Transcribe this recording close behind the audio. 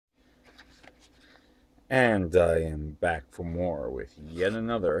And I am back for more with yet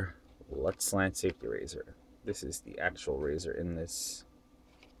another Lutz Slant safety razor. This is the actual razor in this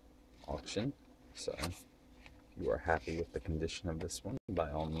auction, so if you are happy with the condition of this one,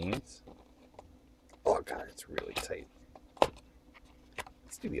 by all means. Oh god, it's really tight.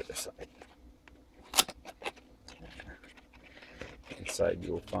 Let's do the other side. Inside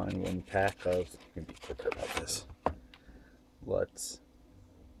you will find one pack of, maybe quicker about this, Lutz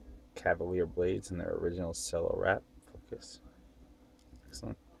Cavalier blades in their original cello wrap. Focus.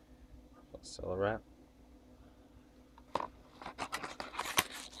 Excellent. Cello wrap.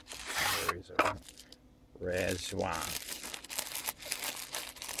 Rajoie.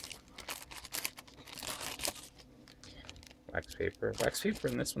 Wax paper. Wax paper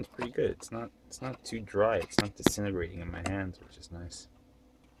in this one's pretty good. It's not too dry. It's not disintegrating in my hands, which is nice.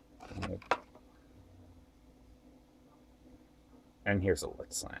 And here's a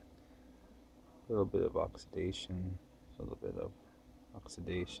Lutz Slant. A little bit of oxidation. A little bit of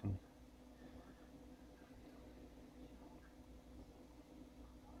oxidation.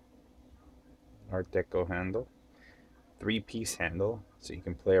 Art Deco handle. 3-piece handle, so you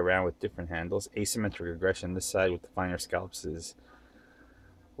can play around with different handles. Asymmetric aggression. This side with the finer scallops is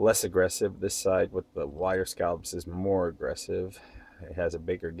less aggressive. This side with the wider scallops is more aggressive. It has a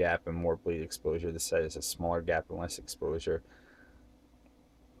bigger gap and more bleed exposure. This side has a smaller gap and less exposure.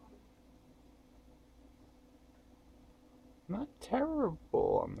 Not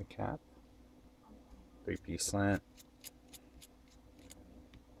terrible on the cap. 3-piece slant.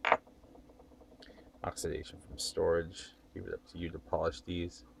 Oxidation from storage. Leave it up to you to polish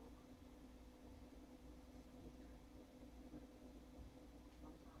these.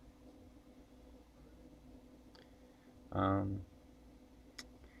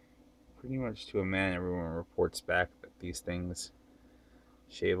 Pretty much to a man, everyone reports back that these things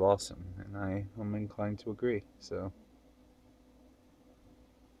shave awesome, and I'm inclined to agree. So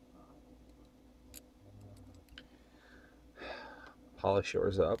polish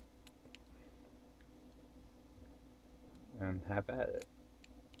yours up and have at it.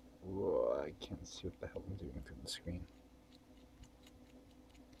 Whoa, I can't see what the hell I'm doing through the screen.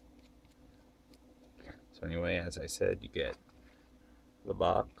 So anyway, as I said, you get the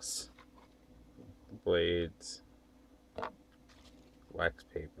box, the blades, wax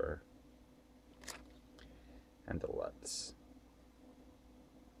paper, and the Lutz.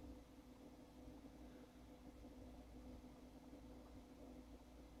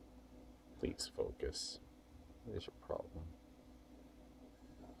 Please focus. What is your problem?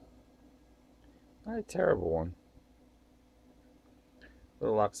 Not a terrible one. A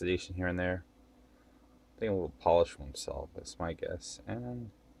little oxidation here and there. I think a little polish won't solve. That's my guess.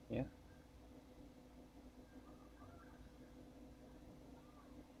 And yeah.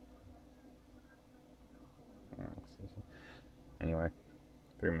 Anyway,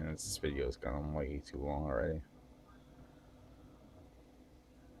 3 minutes. This video's gone way too long already.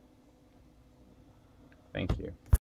 Thank you.